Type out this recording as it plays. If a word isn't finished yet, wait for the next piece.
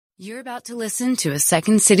You're about to listen to a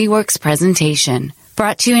Second City Works presentation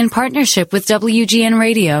brought to you in partnership with WGN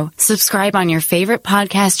Radio. Subscribe on your favorite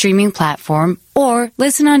podcast streaming platform or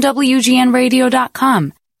listen on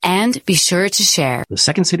WGNradio.com. And be sure to share. The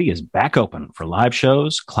Second City is back open for live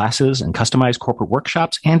shows, classes, and customized corporate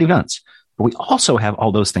workshops and events. But we also have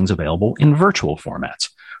all those things available in virtual formats.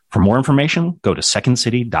 For more information, go to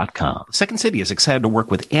secondcity.com. Second City is excited to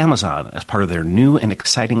work with Amazon as part of their new and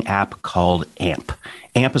exciting app called AMP.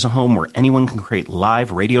 AMP is a home where anyone can create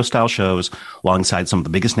live radio-style shows alongside some of the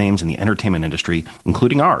biggest names in the entertainment industry,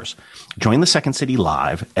 including ours. Join the Second City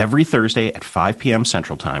live every Thursday at 5 p.m.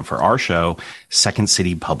 Central Time for our show, Second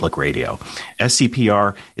City Public Radio.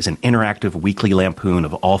 SCPR is an interactive weekly lampoon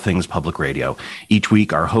of all things public radio. Each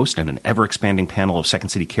week, our host and an ever-expanding panel of Second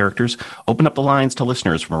City characters open up the lines to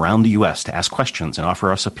listeners from around the U.S. to ask questions and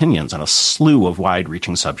offer us opinions on a slew of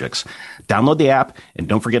wide-reaching subjects. Download the app, and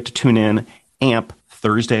don't forget to tune in, AMP,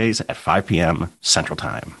 Thursdays at 5 p.m. Central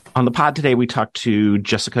Time. On the pod today, we talked to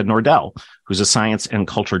Jessica Nordell, who's a science and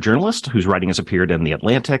culture journalist whose writing has appeared in The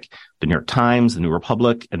Atlantic, The New York Times, The New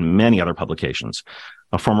Republic, and many other publications.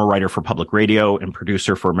 A former writer for public radio and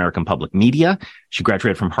producer for American Public Media, she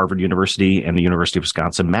graduated from Harvard University and the University of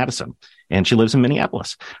Wisconsin-Madison, and she lives in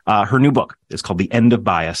Minneapolis. Her new book is called The End of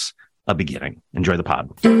Bias, A Beginning. Enjoy the pod.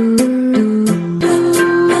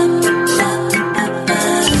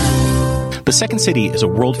 The Second City is a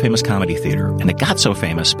world-famous comedy theater, and it got so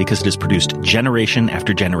famous because it has produced generation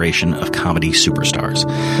after generation of comedy superstars.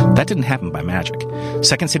 That didn't happen by magic.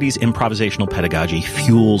 Second City's improvisational pedagogy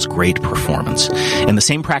fuels great performance, and the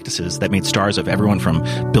same practices that made stars of everyone from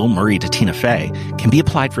Bill Murray to Tina Fey can be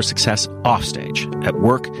applied for success offstage, at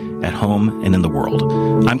work, at home, and in the world.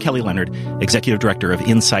 I'm Kelly Leonard, Executive Director of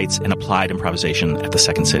Insights and Applied Improvisation at the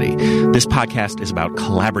Second City. This podcast is about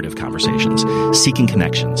collaborative conversations, seeking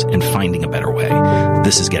connections, and finding a better way.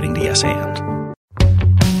 This is Getting to Yes And.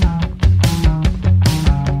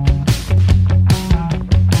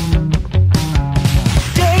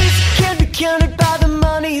 Days can't be counted by the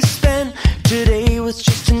money spent. Today was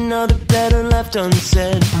just another letter left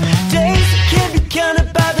unsaid. Days can't be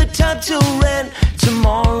counted by the time till rent.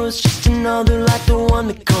 Tomorrow's just another like the one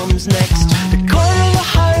that comes next. The corner of the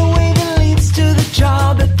highway that leads to the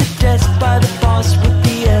job, at the desk by the boss with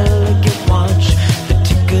the elegant watch. The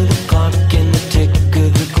tick of the clock and the tick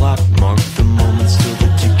of the clock mark the moments till the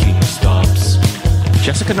ticking stops.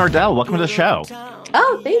 Jessica Nordell, welcome to the show.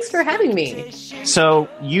 Oh, thanks for having me. So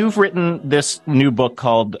you've written this new book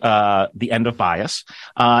called The End of Bias,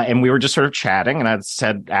 and we were just sort of chatting, and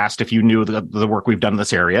asked if you knew the work we've done in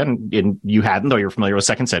this area, and you hadn't, though you're familiar with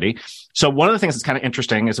Second City. So one of the things that's kind of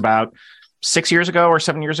interesting is about 6 years ago or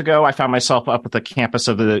 7 years ago, I found myself up at the campus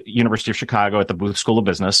of the University of Chicago at the Booth School of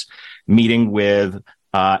Business, meeting with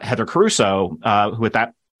Heather Caruso, who at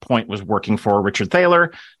that point was working for Richard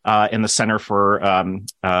Thaler in the Center for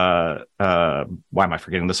why am I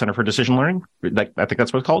forgetting the Center for Decision Learning? I think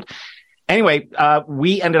that's what it's called. Anyway,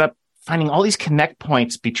 we ended up finding all these connect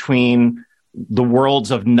points between the worlds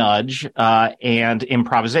of nudge and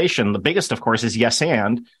improvisation. The biggest, of course, is yes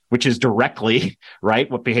and, which is directly right.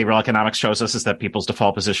 What behavioral economics shows us is that people's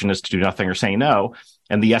default position is to do nothing or say no,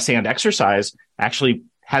 and the yes and exercise actually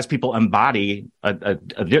has people embody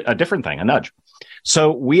a different thing, a nudge.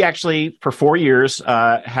 So we actually, for 4 years,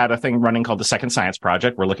 had a thing running called the Second Science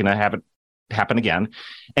Project. We're looking to have it happen again.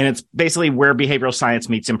 And it's basically where behavioral science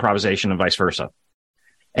meets improvisation and vice versa.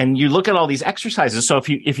 And you look at all these exercises. So if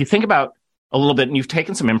you think about a little bit, and you've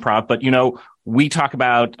taken some improv, but, we talk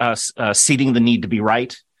about seeding the need to be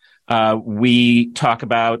right. We talk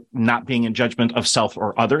about not being in judgment of self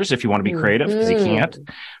or others if you want to be creative, because you can't.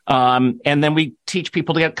 And then we teach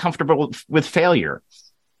people to get comfortable with failure.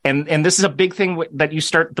 And this is a big thing that you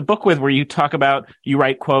start the book with, where you talk about, you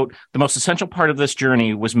write, quote, the most essential part of this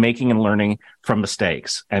journey was making and learning from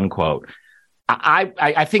mistakes, end quote.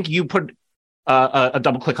 I think you put a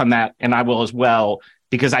double click on that, and I will as well,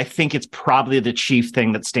 because I think it's probably the chief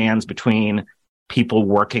thing that stands between people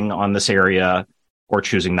working on this area or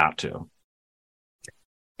choosing not to.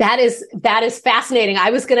 That is fascinating. I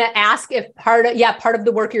was going to ask if part of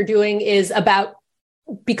the work you're doing is about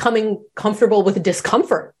becoming comfortable with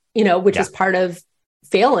discomfort, which is part of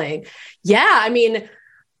failing. Yeah. I mean,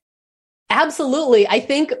 absolutely.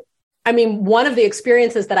 One of the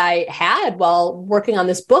experiences that I had while working on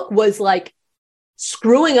this book was like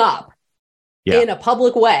screwing up in a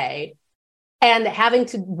public way and having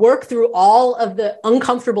to work through all of the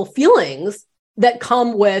uncomfortable feelings that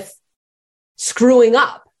come with screwing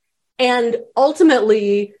up. And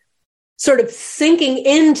ultimately sort of sinking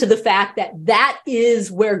into the fact that that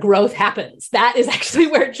is where growth happens. That is actually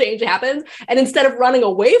where change happens. And instead of running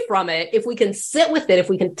away from it, if we can sit with it, if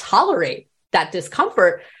we can tolerate that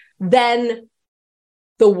discomfort, then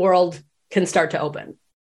the world can start to open.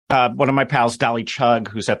 One of my pals, Dolly Chugg,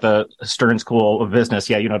 who's at the Stern School of Business.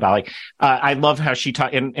 Yeah, you know Dolly. I love how she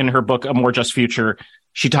in her book, A More Just Future,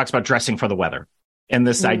 she talks about dressing for the weather. And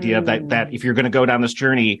this idea that if you're going to go down this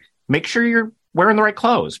journey, make sure you're wearing the right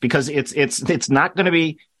clothes, because it's not going to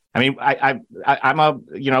be. I mean, I'm a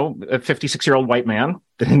 56-year-old white man,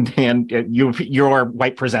 and you're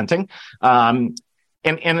white presenting, and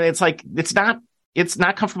it's like it's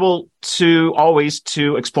not comfortable to always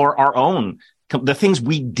to explore our own the things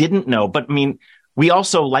we didn't know. But I mean, we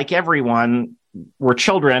also, like everyone, we're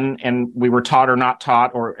children, and we were taught or not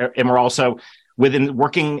taught, and we're also within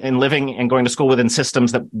working and living and going to school within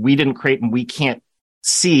systems that we didn't create and we can't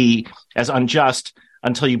see as unjust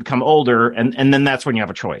until you become older. And then that's when you have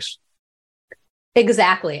a choice.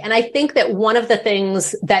 Exactly. And I think that one of the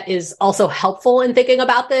things that is also helpful in thinking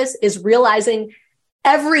about this is realizing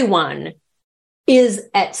everyone is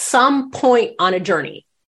at some point on a journey.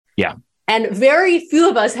 Yeah. And very few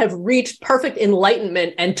of us have reached perfect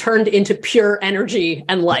enlightenment and turned into pure energy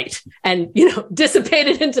and light and,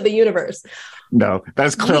 dissipated into the universe. No,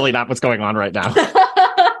 that's clearly not what's going on right now.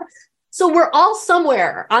 So we're all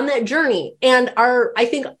somewhere on that journey. And I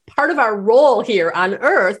think part of our role here on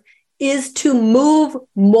Earth is to move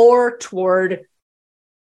more toward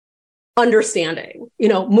understanding,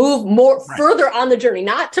 move more further on the journey,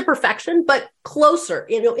 not to perfection, but closer,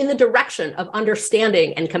 in the direction of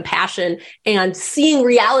understanding and compassion and seeing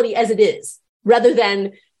reality as it is, rather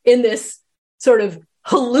than in this sort of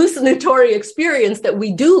hallucinatory experience that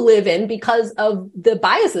we do live in because of the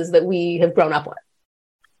biases that we have grown up with.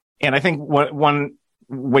 And I think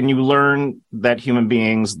when you learn that human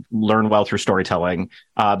beings learn well through storytelling,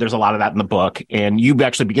 there's a lot of that in the book. And you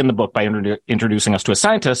actually begin the book by introducing us to a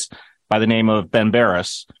scientist by the name of Ben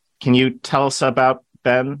Barres. Can you tell us about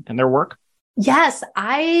Ben and their work? Yes,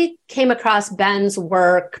 I came across Ben's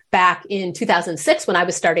work back in 2006 when I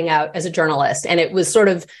was starting out as a journalist. And it was sort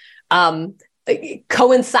of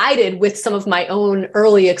coincided with some of my own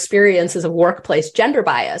early experiences of workplace gender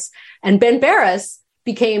bias. And Ben Barres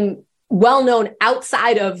became well known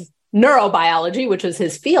outside of neurobiology, which is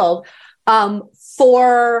his field,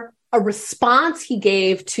 for a response he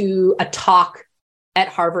gave to a talk at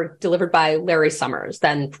Harvard delivered by Larry Summers,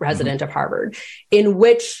 then president of Harvard, in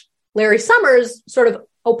which Larry Summers sort of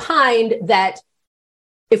opined that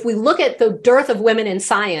if we look at the dearth of women in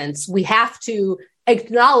science, we have to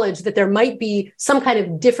acknowledge that there might be some kind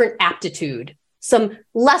of different aptitude, some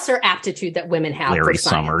lesser aptitude that women have. Larry for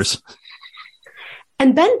science. Summers.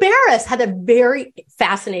 And Ben Barres had a very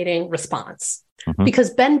fascinating response because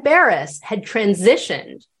Ben Barres had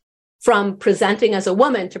transitioned from presenting as a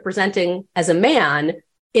woman to presenting as a man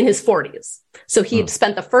in his 40s. So he had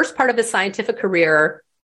spent the first part of his scientific career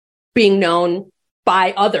being known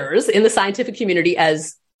by others in the scientific community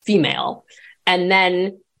as female, and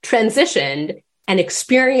then transitioned and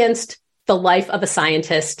experienced the life of a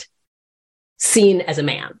scientist seen as a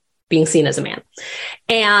man, being seen as a man.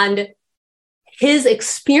 And his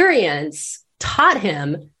experience taught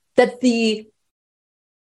him that the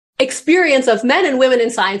experience of men and women in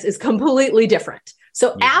science is completely different.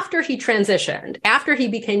 So after he transitioned, after he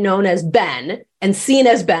became known as Ben and seen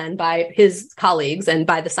as Ben by his colleagues and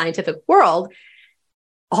by the scientific world,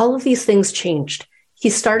 all of these things changed. He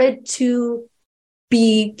started to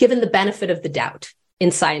be given the benefit of the doubt in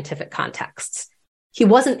scientific contexts. He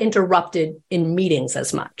wasn't interrupted in meetings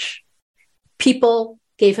as much. People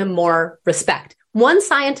gave him more respect. One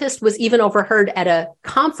scientist was even overheard at a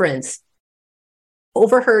conference,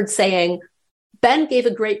 saying, Ben gave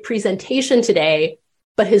a great presentation today,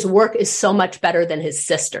 but his work is so much better than his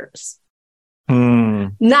sister's.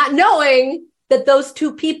 Not knowing that those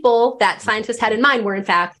two people that scientist had in mind were in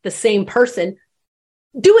fact the same person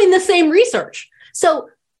doing the same research. So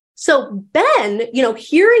Ben,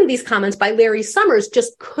 hearing these comments by Larry Summers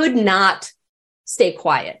just could not stay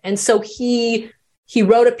quiet. And so he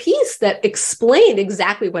wrote a piece that explained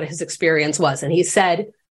exactly what his experience was. And he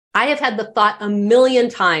said, I have had the thought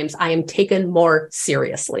 1,000,000 times I am taken more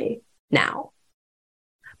seriously now.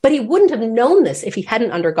 But he wouldn't have known this if he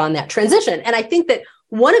hadn't undergone that transition. And I think that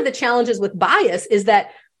one of the challenges with bias is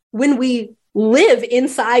that when we live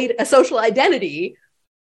inside a social identity,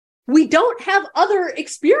 we don't have other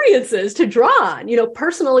experiences to draw on,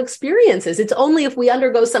 personal experiences. It's only if we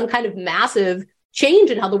undergo some kind of massive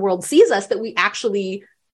change in how the world sees us that we actually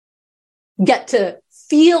get to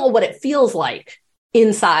feel what it feels like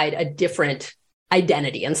inside a different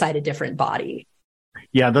identity inside a different body.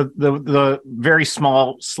 Yeah, the very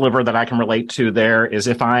small sliver that I can relate to there is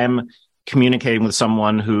if I'm communicating with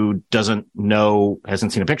someone who doesn't know,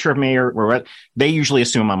 hasn't seen a picture of me or what, they usually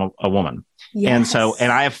assume I'm a woman. Yes.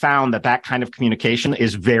 And I have found that kind of communication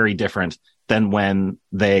is very different than when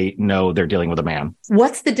they know they're dealing with a man.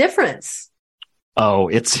 What's the difference? Oh,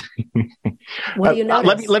 it's what do you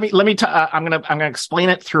notice? I'm gonna explain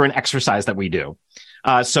it through an exercise that we do.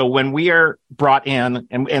 So when we are brought in,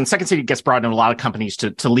 and Second City gets brought in a lot of companies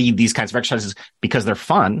to lead these kinds of exercises because they're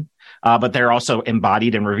fun, but they're also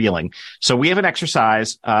embodied and revealing. So we have an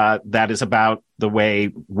exercise that is about the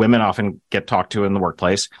way women often get talked to in the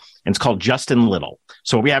workplace, and it's called Just in Little.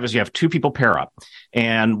 So what we have is you have two people pair up,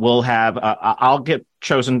 and we'll have I'll get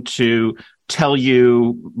chosen to tell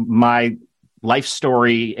you my life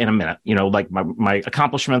story in a minute, like my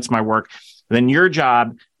accomplishments, my work. Then your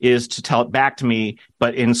job is to tell it back to me,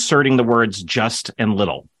 but inserting the words just and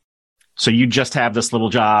little. So you just have this little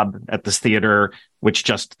job at this theater, which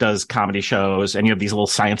just does comedy shows, and you have these little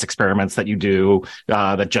science experiments that you do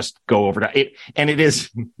that just go over to it. And it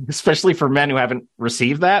is, especially for men who haven't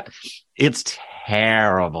received that, it's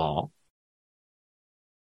terrible.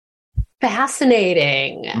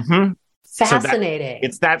 Fascinating. Mm-hmm. Fascinating. So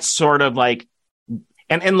it's that sort of like,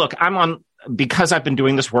 and look, because I've been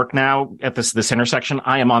doing this work now at this intersection,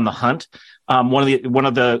 I am on the hunt. One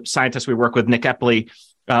of the scientists we work with, Nick Epley,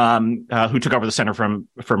 who took over the center from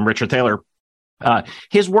Richard Thaler,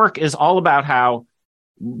 his work is all about how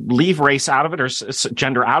leave race out of it or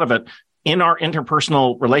gender out of it. In our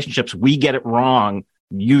interpersonal relationships, we get it wrong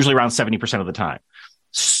usually around 70% of the time.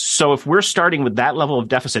 So if we're starting with that level of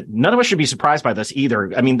deficit, none of us should be surprised by this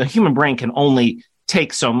either. I mean, the human brain can only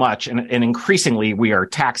take so much, and increasingly we are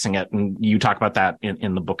taxing it. And you talk about that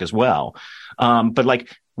in the book as well. But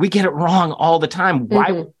like, we get it wrong all the time.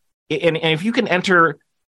 Why? Mm-hmm. And if you can enter,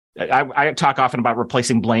 I talk often about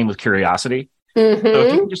replacing blame with curiosity. Mm-hmm. So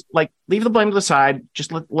if you can just like leave the blame to the side,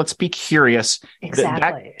 just let's be curious. Exactly.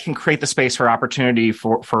 That can create the space for opportunity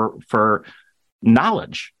for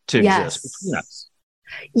knowledge to exist between us.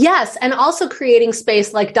 Yes. And also creating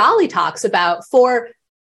space, like Dolly talks about, for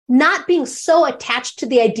not being so attached to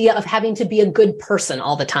the idea of having to be a good person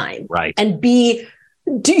all the time. Right. And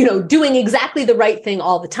doing exactly the right thing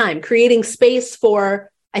all the time, creating space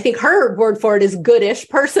for, I think her word for it is goodish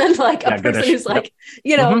person, like a person who's like,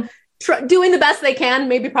 doing the best they can,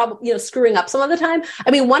 maybe probably, screwing up some of the time.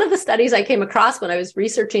 I mean, one of the studies I came across when I was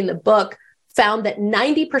researching the book found that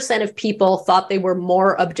 90% of people thought they were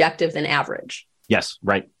more objective than average. Yes.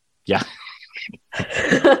 Right. Yeah. Can't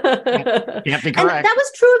be correct. And that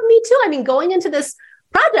was true of me too. I mean, going into this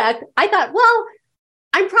project, I thought, well,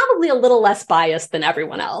 I'm probably a little less biased than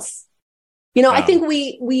everyone else. Wow. I think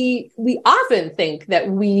we often think that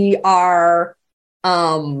we are,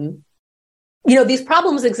 these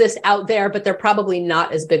problems exist out there, but they're probably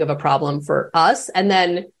not as big of a problem for us. And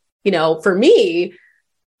then, for me,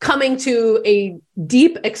 coming to a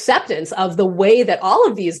deep acceptance of the way that all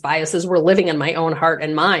of these biases were living in my own heart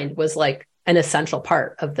and mind was like an essential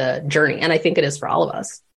part of the journey. And I think it is for all of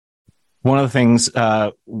us. One of the things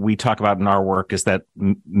we talk about in our work is that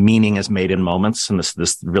meaning is made in moments, and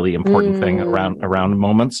this really important thing around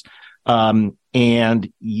moments.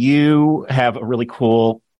 And you have a really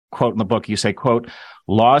cool quote in the book. You say, quote,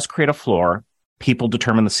 "Laws create a floor, people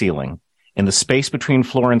determine the ceiling. In the space between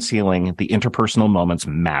floor and ceiling, the interpersonal moments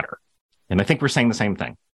matter." And I think we're saying the same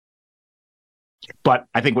thing. But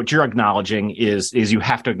I think what you're acknowledging is you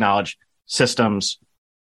have to acknowledge systems,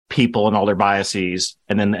 people and all their biases,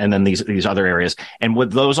 and then these other areas. And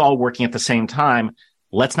with those all working at the same time,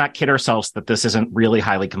 let's not kid ourselves that this isn't really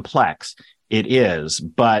highly complex. It is,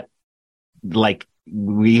 but like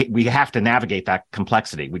we have to navigate that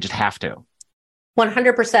complexity. We just have to.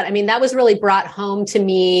 100%. I mean, that was really brought home to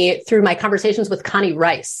me through my conversations with Connie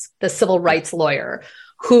Rice, the civil rights lawyer,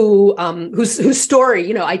 whose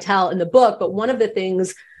story, I tell in the book. But one of the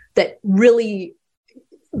things that really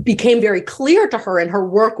became very clear to her in her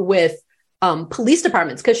work with police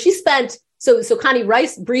departments, because she spent, so Connie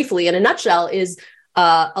Rice, briefly, in a nutshell, is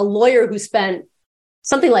a lawyer who spent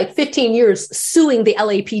something like 15 years suing the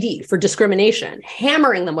LAPD for discrimination,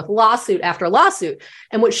 hammering them with lawsuit after lawsuit.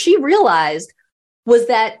 And what she realized was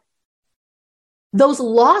that those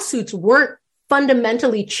lawsuits weren't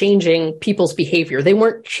fundamentally changing people's behavior. They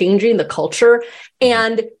weren't changing the culture.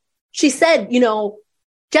 And she said,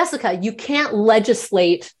 Jessica, you can't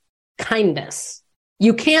legislate kindness.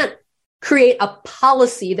 You can't create a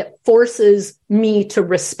policy that forces me to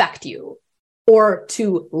respect you or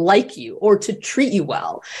to like you or to treat you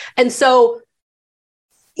well. And so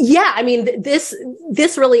Yeah, I mean, this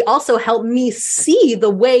really also helped me see the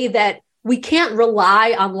way that we can't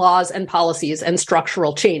rely on laws and policies and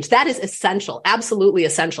structural change. That is essential, absolutely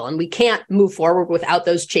essential. And we can't move forward without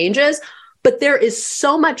those changes. But there is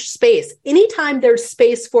so much space. Anytime there's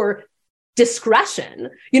space for discretion,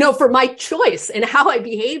 for my choice and how I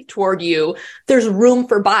behave toward you, there's room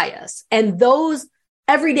for bias. And those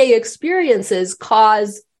everyday experiences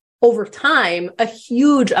cause, over time, a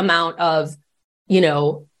huge amount of,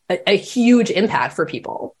 a huge impact for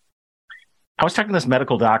people. I was talking to this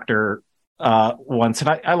medical doctor once, and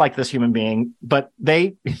I like this human being, but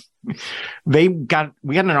we had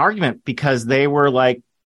an argument because they were like,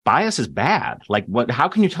 bias is bad. Like, how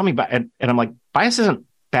can you tell me and I'm like, bias isn't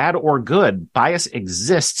bad or good. Bias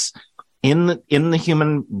exists in the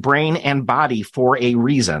human brain and body for a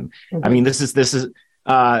reason. Mm-hmm. I mean, this is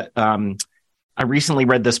I recently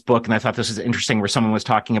read this book and I thought this was interesting, where someone was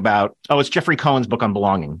talking about, it's Jeffrey Cohen's book on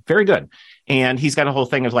belonging. Very good. And he's got a whole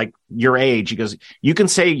thing of like your age. He goes, you can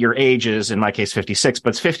say your age is, in my case, 56,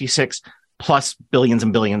 but it's 56 plus billions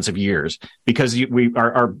and billions of years, because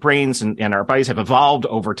our brains and our bodies have evolved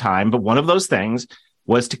over time. But one of those things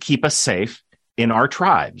was to keep us safe in our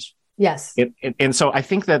tribes. Yes. And so I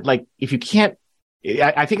think that, like, if you can't,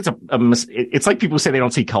 I think it's like people who say they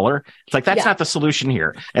don't see color. It's like, that's not the solution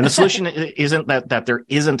here. And the solution isn't that there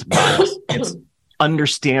isn't bias. It's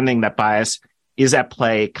understanding that bias is at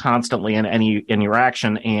play constantly in any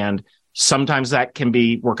interaction. And sometimes that can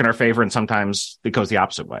be work in our favor, and sometimes it goes the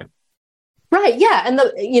opposite way. Right. Yeah.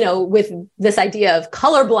 And with this idea of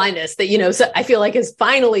color blindness that, so I feel like is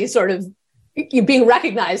finally sort of being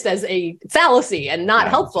recognized as a fallacy and not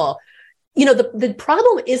helpful. The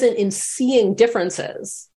problem isn't in seeing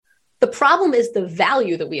differences. The problem is the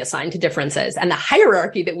value that we assign to differences and the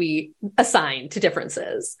hierarchy that we assign to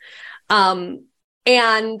differences.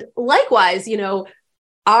 And likewise,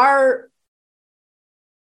 our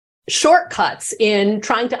shortcuts in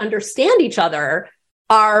trying to understand each other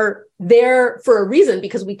are there for a reason,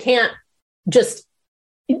 because we can't just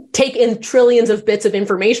take in trillions of bits of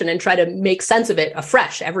information and try to make sense of it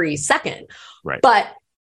afresh every second. Right. But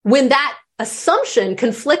when that assumption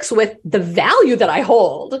conflicts with the value that I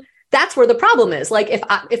hold, that's where the problem is. Like,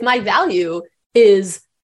 if my value is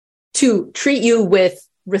to treat you with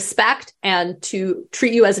respect and to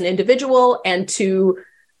treat you as an individual and to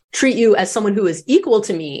treat you as someone who is equal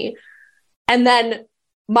to me, and then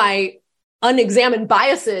my unexamined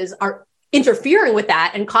biases are interfering with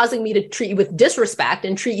that and causing me to treat you with disrespect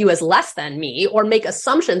and treat you as less than me, or make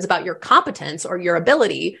assumptions about your competence or your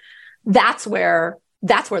ability, that's where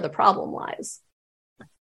the problem lies.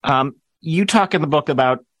 You talk in the book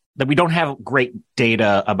about that we don't have great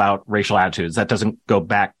data about racial attitudes. That doesn't go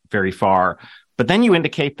back very far. But then you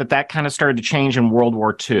indicate that kind of started to change in World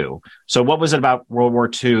War II. So what was it about World War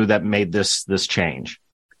II that made this change?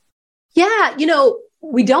 Yeah,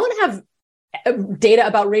 we don't have data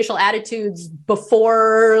about racial attitudes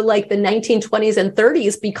before like the 1920s and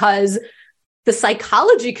 30s, because the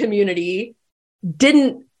psychology community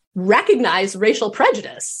didn't recognize racial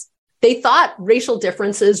prejudice. They thought racial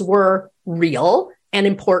differences were real and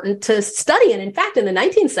important to study. And in fact, in the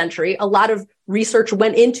 19th century, a lot of research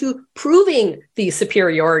went into proving the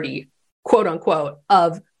superiority, quote unquote,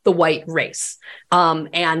 of the white race.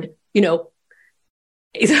 And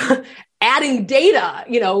adding data,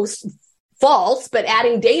 false, but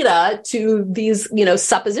adding data to these,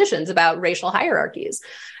 suppositions about racial hierarchies.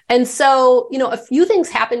 And so, a few things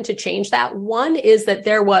happened to change that. One is that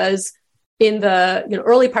there was, in the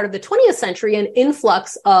early part of the 20th century, an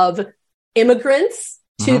influx of immigrants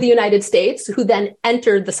to the United States who then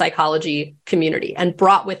entered the psychology community and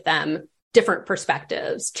brought with them different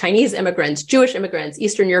perspectives: Chinese immigrants, Jewish immigrants,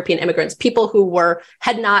 Eastern European immigrants, people who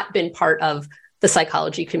had not been part of the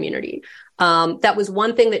psychology community. That was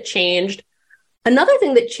one thing that changed. Another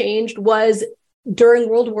thing that changed was during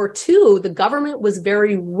World War II, the government was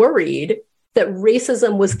very worried that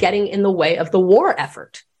racism was getting in the way of the war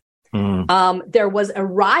effort. There was a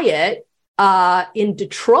riot in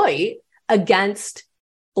Detroit against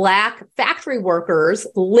Black factory workers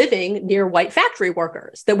living near white factory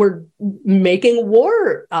workers that were making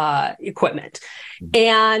war equipment.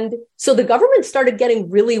 And so the government started getting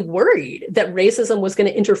really worried that racism was going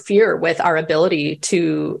to interfere with our ability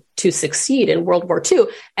to succeed in World War II.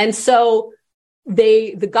 And so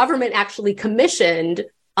the government actually commissioned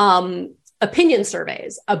opinion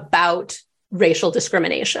surveys about racial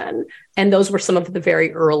discrimination. And those were some of the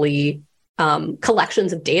very early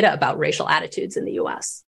collections of data about racial attitudes in the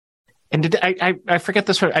U.S. And did I forget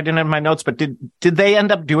this? I didn't have my notes, but did they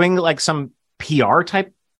end up doing like some PR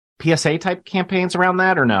type, PSA type campaigns around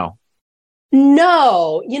that, or no?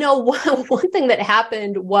 No, one thing that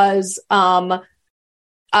happened was that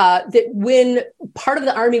when part of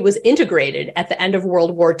the army was integrated at the end of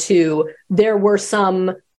World War II, there were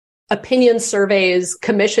some opinion surveys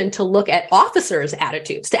commissioned to look at officers'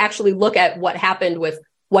 attitudes, to actually look at what happened with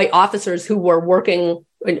white officers who were working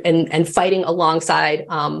and fighting alongside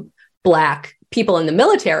Black people in the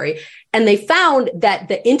military. And they found that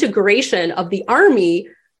the integration of the army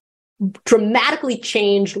dramatically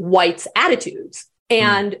changed whites' attitudes.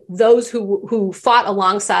 And those who fought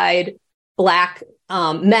alongside Black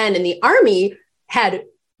men in the army had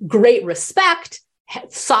great respect,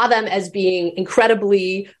 saw them as being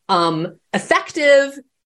incredibly effective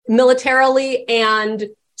militarily, and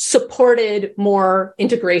supported more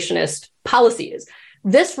integrationist policies.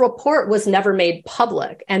 This report was never made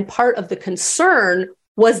public, and part of the concern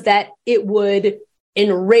was that it would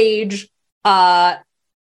enrage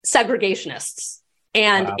segregationists,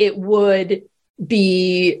 and it would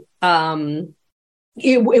be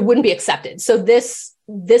it wouldn't be accepted. So this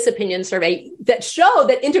opinion survey that showed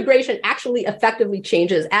that integration actually effectively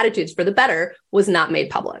changes attitudes for the better was not made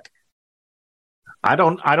public. I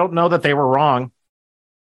don't know that they were wrong.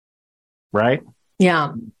 Right?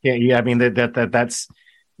 Yeah. Yeah. I mean, that's,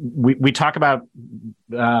 we talk about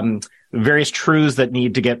various truths that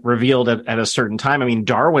need to get revealed at a certain time. I mean,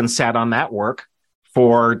 Darwin sat on that work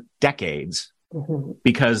for decades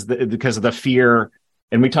because of the fear.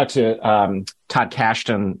 And we talked to Todd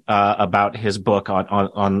Kashdan about his book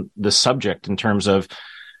on the subject in terms of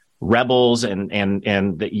rebels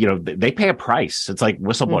and they pay a price. It's like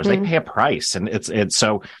whistleblowers; they pay a price, and it's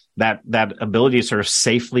so that ability to sort of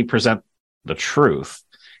safely present the truth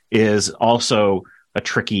is also a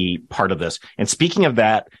tricky part of this. And speaking of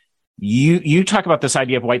that, you talk about this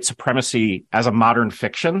idea of white supremacy as a modern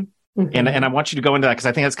fiction, and I want you to go into that because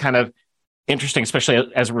I think it's kind of interesting,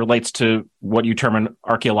 especially as it relates to what you term an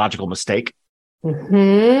archaeological mistake.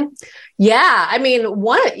 Yeah. I mean,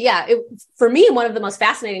 for me, one of the most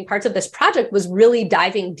fascinating parts of this project was really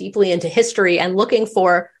diving deeply into history and looking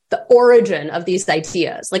for the origin of these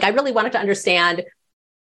ideas. Like, I really wanted to understand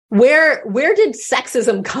where did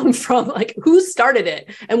sexism come from? Like, who started it?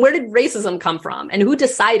 And where did racism come from? And who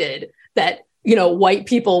decided that, white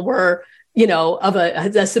people were, of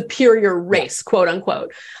a superior race, quote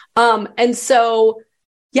unquote. And so,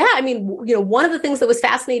 yeah, I mean, one of the things that was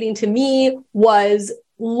fascinating to me was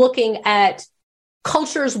looking at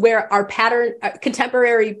cultures where our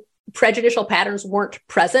contemporary prejudicial patterns weren't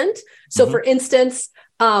present. So for instance,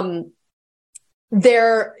 if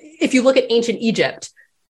you look at ancient Egypt,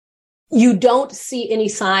 you don't see any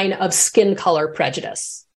sign of skin color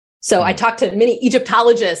prejudice. So I talked to many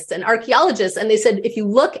Egyptologists and archaeologists, and they said, if you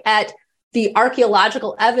look at the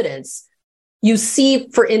archaeological evidence, you see,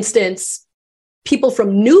 for instance, people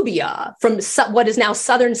from Nubia, from what is now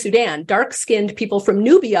southern Sudan, dark-skinned people from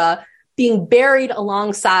Nubia being buried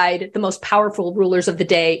alongside the most powerful rulers of the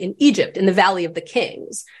day in Egypt, in the Valley of the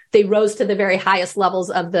Kings. They rose to the very highest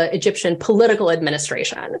levels of the Egyptian political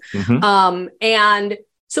administration. And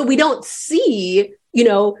so we don't see,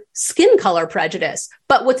 skin color prejudice.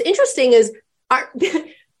 But what's interesting is our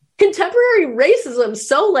contemporary racism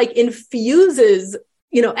so infuses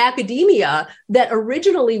academia that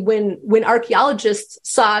originally when archaeologists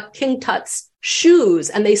saw King Tut's shoes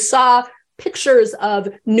and they saw pictures of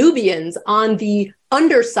Nubians on the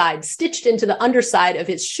underside, stitched into the underside of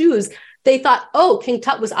his shoes, they thought, oh, King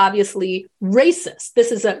Tut was obviously racist.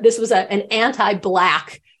 This was an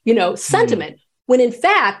anti-Black, sentiment. When in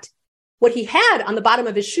fact, what he had on the bottom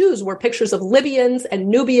of his shoes were pictures of Libyans and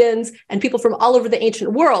Nubians and people from all over the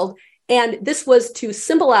ancient world. And this was to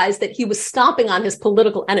symbolize that he was stomping on his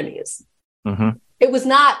political enemies. It was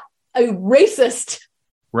not a racist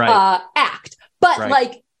act.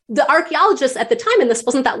 But the archaeologists at the time, and this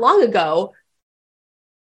wasn't that long ago,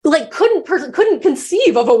 couldn't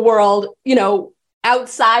conceive of a world,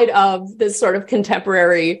 outside of this sort of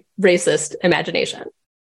contemporary racist imagination.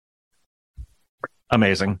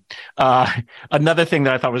 Amazing. Another thing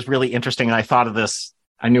that I thought was really interesting, and I thought of this,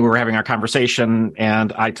 I knew we were having our conversation,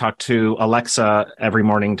 and I talked to Alexa every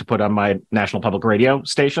morning to put on my national public radio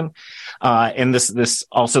station. And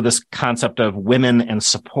this concept of women and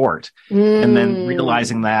support, and then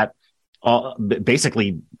realizing that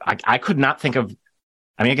basically I could not think of,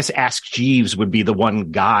 I guess Ask Jeeves would be the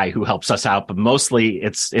one guy who helps us out, but mostly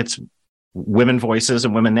it's women voices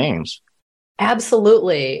and women names.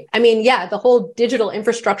 Absolutely. The whole digital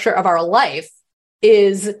infrastructure of our life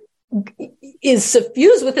is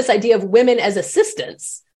suffused with this idea of women as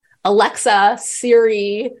assistants. Alexa,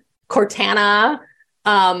 Siri, Cortana,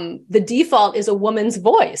 the default is a woman's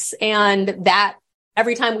voice. And that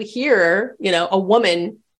every time we hear, a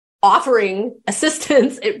woman offering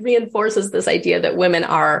assistance, it reinforces this idea that women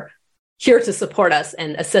are here to support us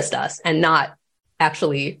and assist us and not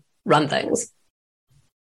actually run things.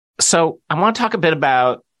 So I want to talk a bit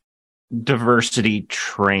about diversity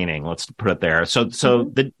training. Let's put it there. So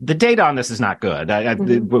the data on this is not good.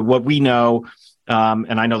 What we know,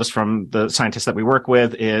 and I know this from the scientists that we work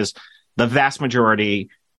with, is the vast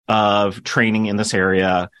majority of training in this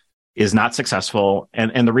area is not successful.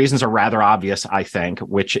 And the reasons are rather obvious, I think,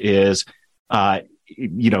 which is,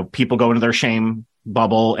 people go into their shame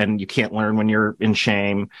bubble and you can't learn when you're in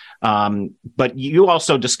shame. But you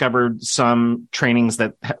also discovered some trainings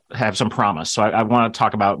that have some promise. So I want to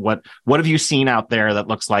talk about what have you seen out there that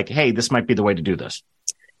looks like, hey, this might be the way to do this?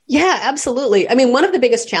 Yeah, absolutely. I mean, one of the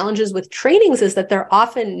biggest challenges with trainings is that they're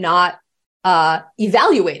often not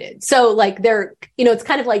evaluated. So like it's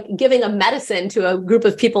kind of like giving a medicine to a group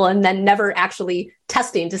of people and then never actually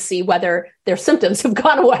testing to see whether their symptoms have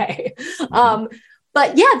gone away.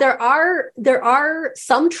 But yeah, there are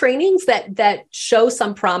some trainings that show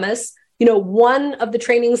some promise. One of the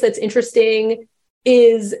trainings that's interesting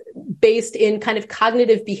is based in kind of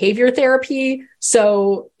cognitive behavior therapy.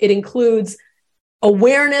 So it includes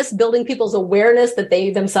awareness, building people's awareness that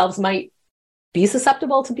they themselves might be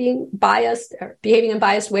susceptible to being biased or behaving in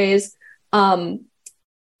biased ways.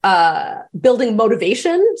 Building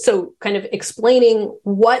motivation. So kind of explaining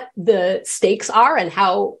what the stakes are and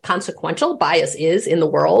how consequential bias is in the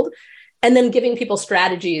world. And then giving people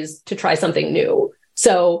strategies to try something new.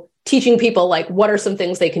 So teaching people like, what are some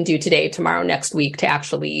things they can do today, tomorrow, next week to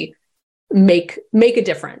actually make a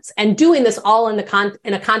difference. And doing this all in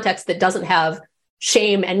a context that doesn't have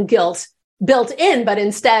shame and guilt built in, but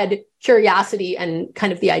instead curiosity and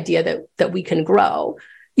kind of the idea that we can grow.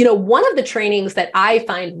 One of the trainings that I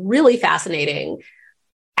find really fascinating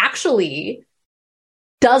actually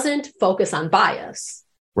doesn't focus on bias.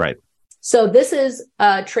 Right. So this is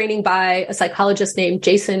a training by a psychologist named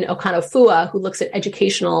Jason Okanofua, who looks at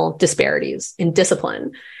educational disparities in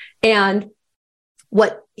discipline. And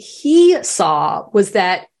what he saw was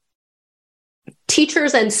that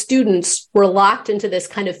teachers and students were locked into this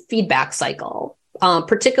kind of feedback cycle,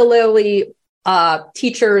 particularly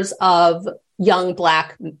teachers of young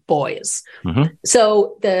Black boys. Mm-hmm.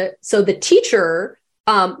 So the teacher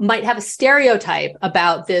might have a stereotype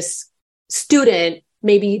about this student,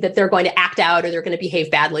 maybe that they're going to act out or they're going to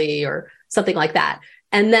behave badly or something like that.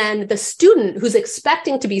 And then the student who's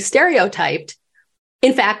expecting to be stereotyped,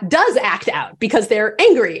 in fact, does act out because they're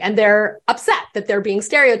angry and they're upset that they're being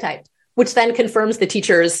stereotyped, which then confirms the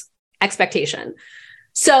teacher's expectation.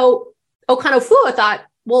 So Okanofua thought,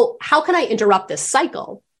 well, how can I interrupt this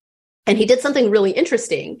cycle? And he did something really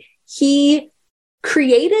interesting. He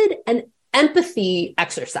created an empathy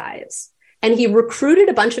exercise and he recruited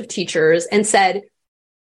a bunch of teachers and said,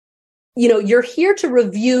 you're here to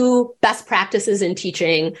review best practices in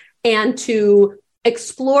teaching and to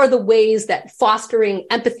explore the ways that fostering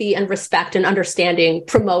empathy and respect and understanding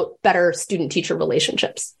promote better student-teacher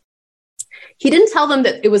relationships. He didn't tell them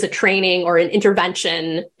that it was a training or an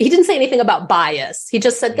intervention. He didn't say anything about bias. He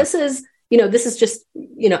just said, this is just,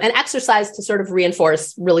 an exercise to sort of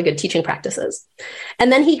reinforce really good teaching practices.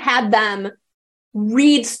 And then he had them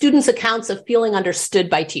read students' accounts of feeling understood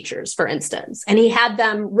by teachers, for instance. And he had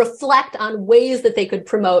them reflect on ways that they could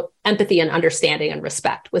promote empathy and understanding and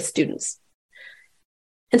respect with students.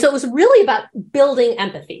 And so it was really about building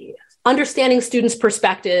empathy, understanding students'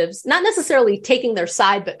 perspectives, not necessarily taking their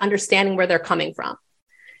side, but understanding where they're coming from.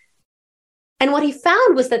 And what he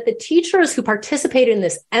found was that the teachers who participated in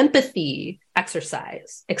this empathy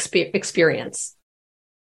exercise experience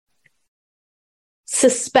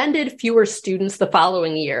suspended fewer students the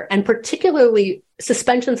following year, and particularly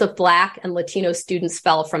suspensions of Black and Latino students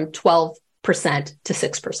fell from 12% to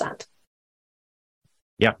 6%.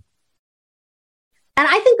 Yeah. And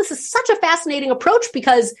I think this is such a fascinating approach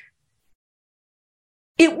because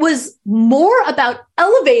it was more about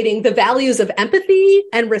elevating the values of empathy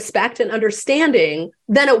and respect and understanding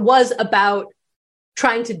than it was about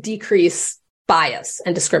trying to decrease bias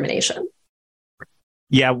and discrimination.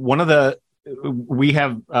 Yeah, we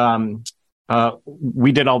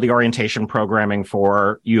did all the orientation programming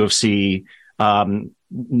for U of C,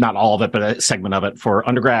 not all of it, but a segment of it for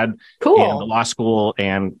undergrad and the law school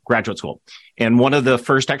and graduate school. And one of the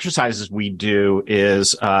first exercises we do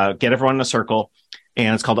is get everyone in a circle,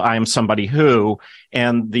 and it's called I Am Somebody Who.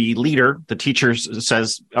 And the leader, the teacher,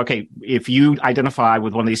 says, okay, if you identify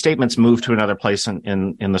with one of these statements, move to another place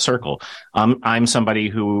in the circle. I'm somebody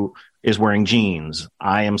who is wearing jeans.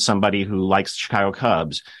 I am somebody who likes Chicago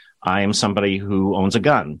Cubs. I am somebody who owns a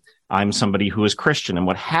gun. I'm somebody who is Christian. And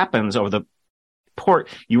what happens over the port,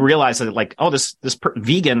 you realize that like, oh, this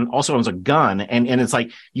vegan also owns a gun. And it's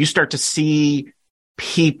like, you start to see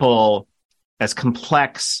people as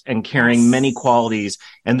complex and carrying many qualities.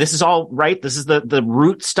 And this is all right. This is the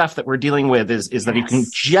root stuff that we're dealing with is that you can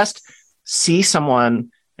just see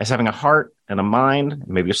someone as having a heart and a mind,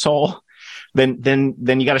 maybe a soul, then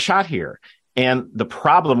you got a shot here. And the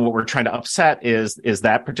problem, what we're trying to upset is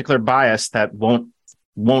that particular bias that won't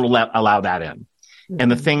allow that in. Mm-hmm.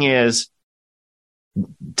 And the thing is,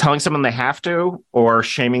 telling someone they have to or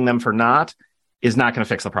shaming them for not is not going to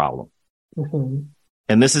fix the problem. Mm-hmm.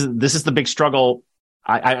 And this is the big struggle.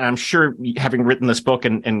 I'm sure, having written this book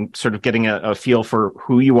and sort of getting a feel for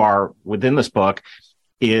who you are within this book,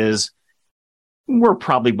 is we're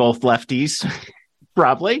probably both lefties,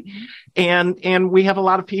 probably. And we have a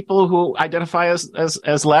lot of people who identify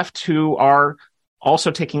as left who are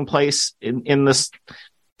also taking place in this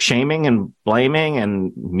shaming and blaming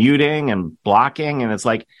and muting and blocking. And it's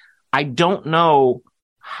like, I don't know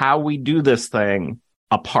how we do this thing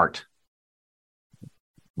apart.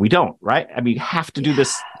 We don't, right? I mean, you have to do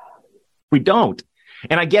this. We don't.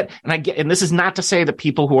 And I get, and this is not to say that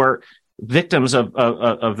people who are victims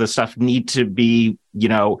of this stuff need to be,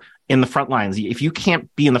 in the front lines. If you can't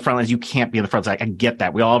be in the front lines, you can't be in the front lines. I get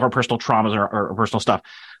that. We all have our personal traumas or our personal stuff.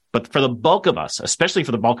 But for the bulk of us, especially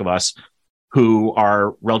for the bulk of us who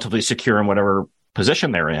are relatively secure in whatever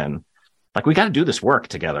position they're in, like, we got to do this work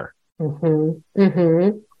together. Mm-hmm.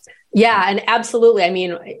 Mm-hmm. Yeah, and absolutely. I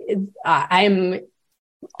mean, I'm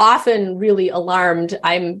often really alarmed.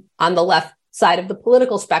 I'm on the left side of the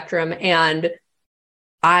political spectrum, and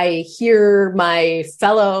I hear my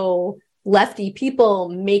fellow lefty people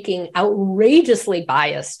making outrageously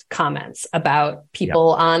biased comments about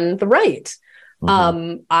people on the right.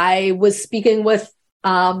 Mm-hmm. I was speaking with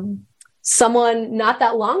someone not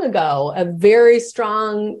that long ago, a very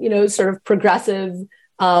strong, sort of progressive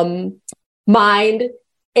mind.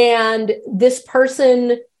 And this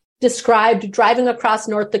person described driving across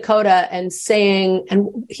North Dakota and saying,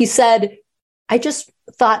 and he said, I just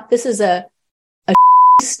thought this is a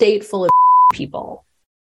state full of people.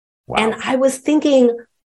 Wow. And I was thinking,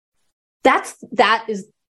 that is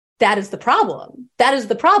the problem. That is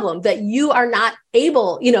the problem, that you are not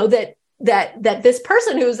able, that this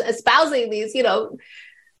person who's espousing these,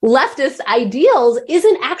 leftist ideals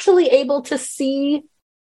isn't actually able to see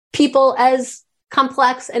people as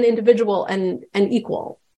complex and individual and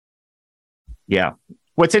equal. Yeah.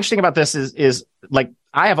 What's interesting about this is like,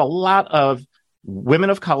 I have a lot of women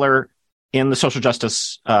of color in the social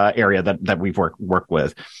justice area that we've worked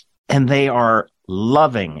with, and they are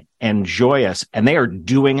loving and joyous, and they are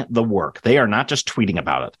doing the work. They are not just tweeting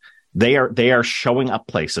about it. They are showing up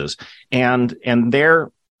places, and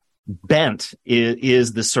their bent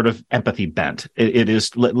is this sort of empathy bent. It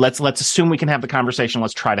is, let's assume we can have the conversation.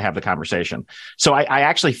 Let's try to have the conversation. So I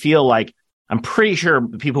actually feel like, I'm pretty sure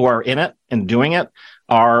the people who are in it and doing it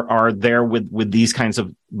are there with these kinds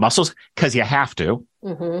of muscles, because you have to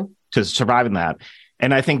survive in that.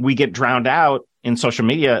 And I think we get drowned out in social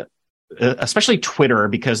media, especially Twitter,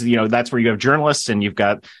 because, that's where you have journalists and you've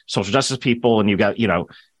got social justice people and you've got,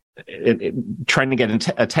 trying to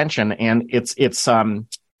get attention. And it's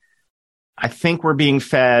I think we're being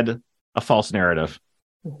fed a false narrative.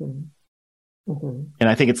 Mm-hmm. Mm-hmm. And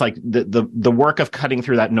I think it's like the work of cutting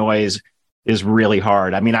through that noise is really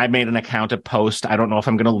hard. I mean, I made an account to post. I don't know if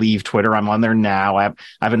I'm going to leave Twitter. I'm on there now. I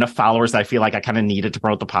have enough followers that I feel like I kind of needed to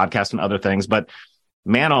promote the podcast and other things. But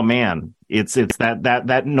man, oh man, it's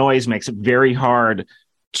that noise makes it very hard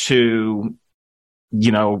to,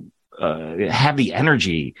 have the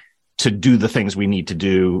energy to do the things we need to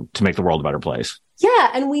do to make the world a better place.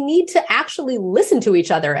 Yeah. And we need to actually listen to each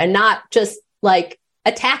other and not just like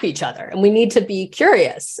attack each other. And we need to be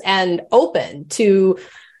curious and open to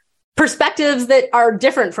perspectives that are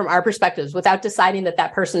different from our perspectives without deciding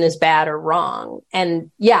that person is bad or wrong.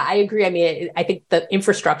 And yeah, I agree. I mean, I think the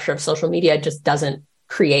infrastructure of social media just doesn't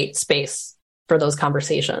create space for those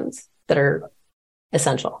conversations that are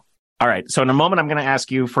essential. All right. So in a moment, I'm going to ask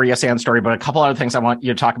you for a yes and story, but a couple other things I want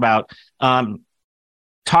you to talk about.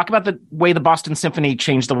 Talk about the way the Boston Symphony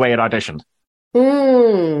changed the way it auditioned.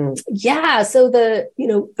 Yeah. So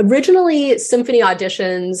originally symphony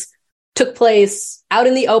auditions took place out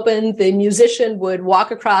in the open. The musician would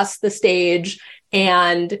walk across the stage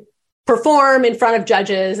and perform in front of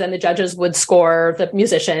judges, and the judges would score the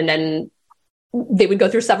musician, and they would go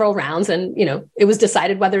through several rounds, and, it was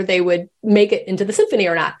decided whether they would make it into the symphony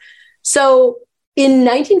or not. So in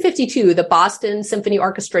 1952, the Boston Symphony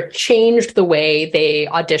Orchestra changed the way they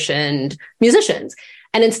auditioned musicians.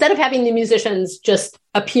 And instead of having the musicians just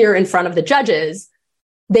appear in front of the judges,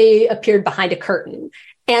 they appeared behind a curtain.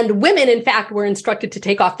 And women, in fact, were instructed to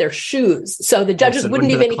take off their shoes. So the judges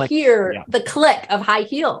wouldn't even hear the click of high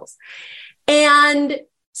heels. And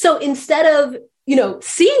so instead of,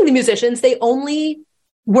 seeing the musicians, they only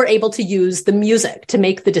were able to use the music to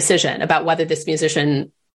make the decision about whether this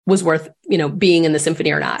musician was worth, being in the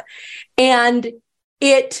symphony or not. And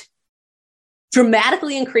it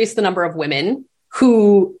dramatically increased the number of women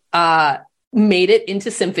who made it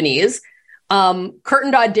into symphonies.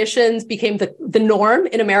 Curtained auditions became the norm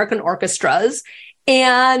in American orchestras.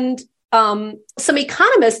 And some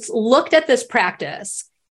economists looked at this practice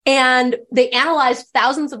and they analyzed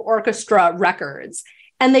thousands of orchestra records.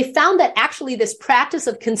 And they found that actually this practice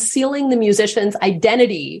of concealing the musician's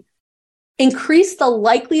identity increased the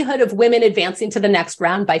likelihood of women advancing to the next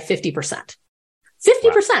round by 50%. 50%.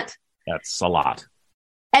 Wow. That's a lot.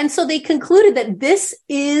 And so they concluded that this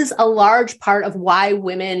is a large part of why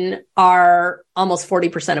women are almost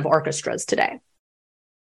 40% of orchestras today.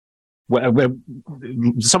 Well,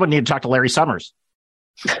 someone need to talk to Larry Summers.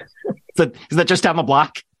 Is that just down the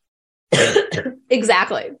block?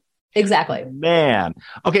 Exactly. Man.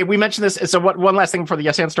 Okay, we mentioned this. So one last thing for the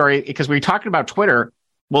Yes And story, because we were talking about Twitter.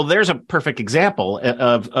 Well, there's a perfect example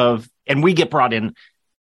of and we get brought in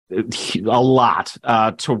a lot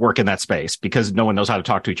to work in that space because no one knows how to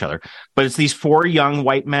talk to each other. But it's these 4 young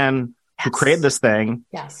white men who created this thing.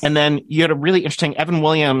 Yes. And then you had a really interesting Evan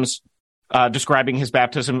Williams describing his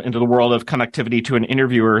baptism into the world of connectivity to an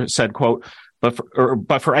interviewer said, quote,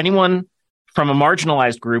 but for anyone from a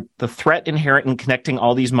marginalized group, the threat inherent in connecting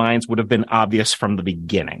all these minds would have been obvious from the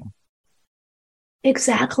beginning.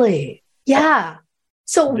 Exactly. Yeah.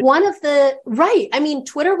 So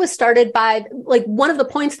Twitter was started by one of the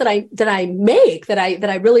points that I make that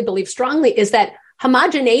I really believe strongly is that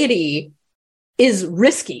homogeneity is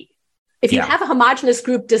risky. If you have a homogenous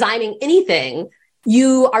group designing anything,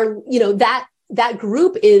 you are, that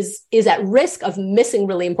group is at risk of missing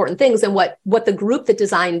really important things. And what the group that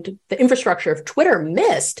designed the infrastructure of Twitter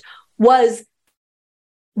missed was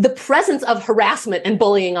the presence of harassment and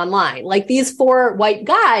bullying online. Like these 4 white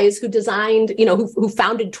guys who designed, who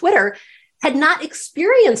founded Twitter had not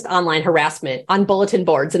experienced online harassment on bulletin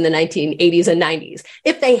boards in the 1980s and 90s.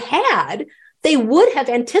 If they had, they would have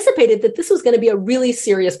anticipated that this was going to be a really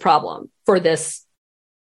serious problem for this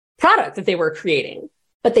product that they were creating.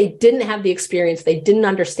 But they didn't have the experience. They didn't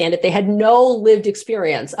understand it. They had no lived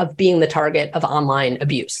experience of being the target of online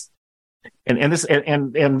abuse. And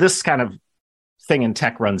this kind of thing in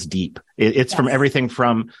tech runs deep. It's from everything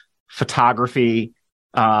from photography,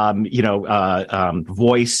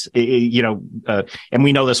 voice, and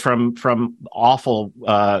we know this from awful,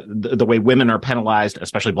 the way women are penalized,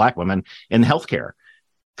 especially Black women in healthcare,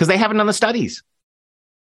 because they haven't done the studies.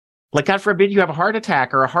 Like, God forbid you have a heart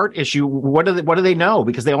attack or a heart issue. What do they know?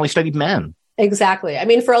 Because they only studied men. Exactly. I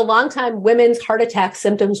mean, for a long time, women's heart attack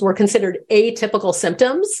symptoms were considered atypical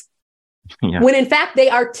symptoms. Yeah. When in fact they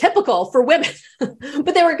are typical for women,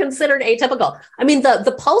 but they were considered atypical. I mean,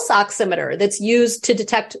 the pulse oximeter that's used to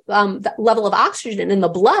detect the level of oxygen in the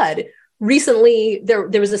blood, recently there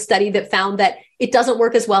was a study that found that it doesn't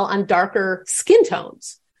work as well on darker skin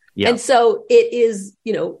tones. Yeah. And so it is,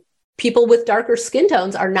 people with darker skin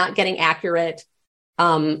tones are not getting accurately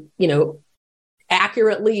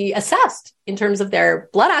assessed in terms of their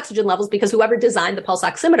blood oxygen levels because whoever designed the pulse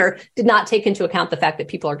oximeter did not take into account the fact that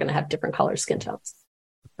people are going to have different color skin tones.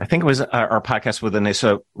 I think it was our podcast with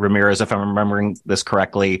Anissa Ramirez, if I'm remembering this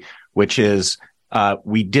correctly, which is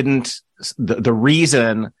we didn't, the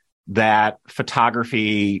reason that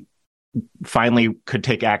photography finally could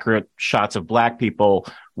take accurate shots of Black people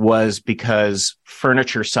was because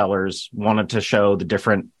furniture sellers wanted to show the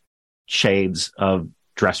different shades of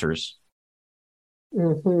dressers.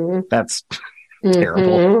 Mm-hmm. That's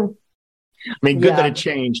terrible. I mean, good that it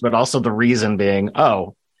changed, but also the reason being,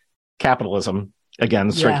 capitalism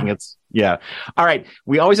again, striking its. Yeah. All right.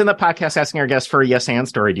 We always end the podcast asking our guests for a yes and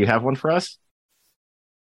story. Do you have one for us?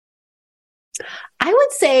 I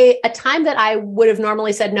would say a time that I would have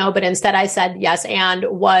normally said no, but instead I said yes and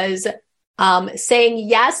was saying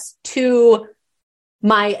yes to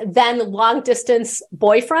my then long distance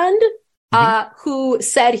boyfriend who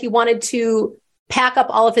said he wanted to pack up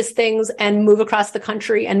all of his things and move across the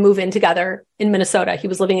country and move in together in Minnesota. He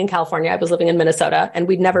was living in California. I was living in Minnesota, and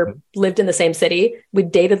we'd never lived in the same city.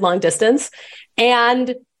 We'd dated long distance.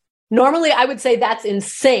 And normally I would say that's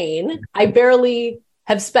insane. I barely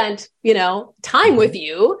have spent, time with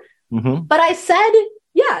you. Mm-hmm. But I said,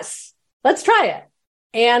 yes, let's try it.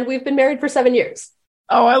 And we've been married for 7 years.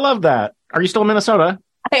 Oh, I love that. Are you still in Minnesota?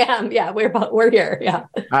 I am. Yeah, we're here. Yeah.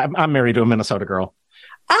 I'm married to a Minnesota girl.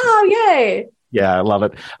 Oh, yay. Yeah, I love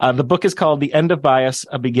it. The book is called The End of Bias,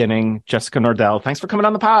 A Beginning. Jessica Nordell, thanks for coming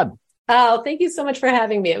on the pod. Oh, thank you so much for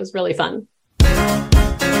having me. It was really fun.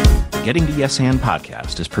 Getting to Yes And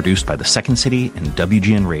podcast is produced by The Second City and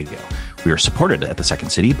WGN Radio. We are supported at The Second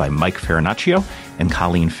City by Mike Farinaccio and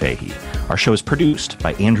Colleen Fahey. Our show is produced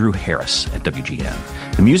by Andrew Harris at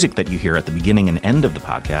WGN. The music that you hear at the beginning and end of the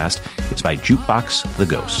podcast is by Jukebox the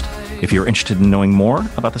Ghost. If you're interested in knowing more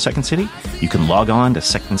about The Second City, you can log on to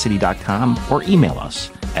secondcity.com or email us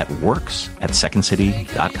at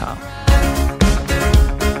works@secondcity.com.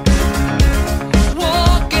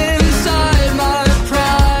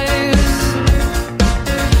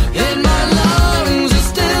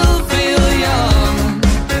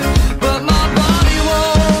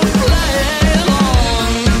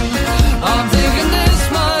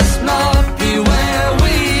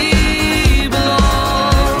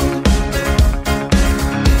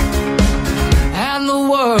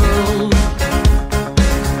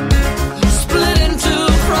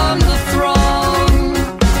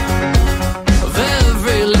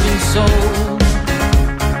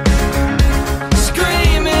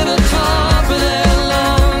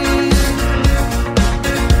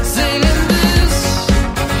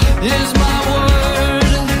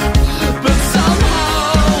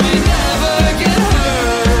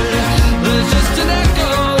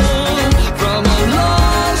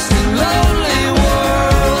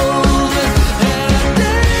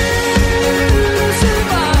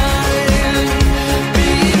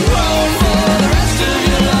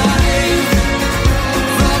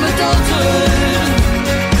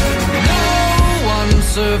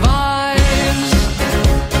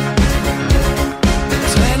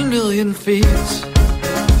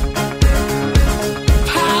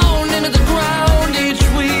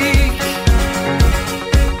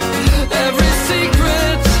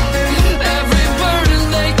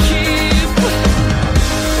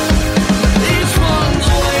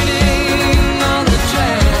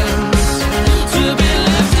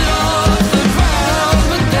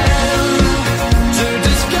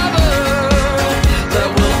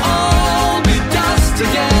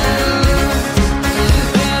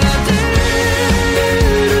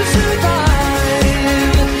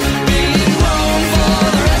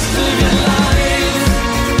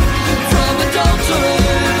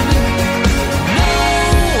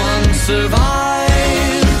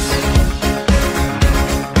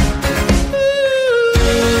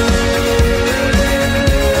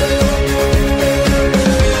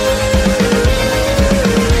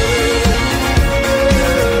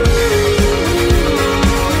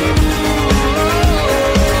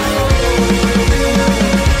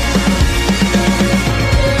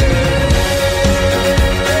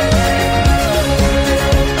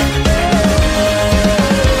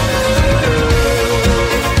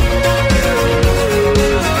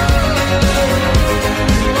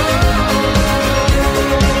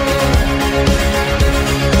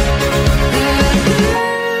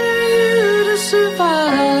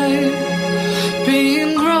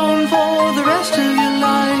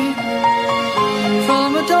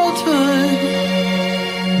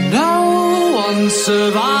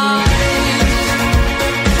 Survive.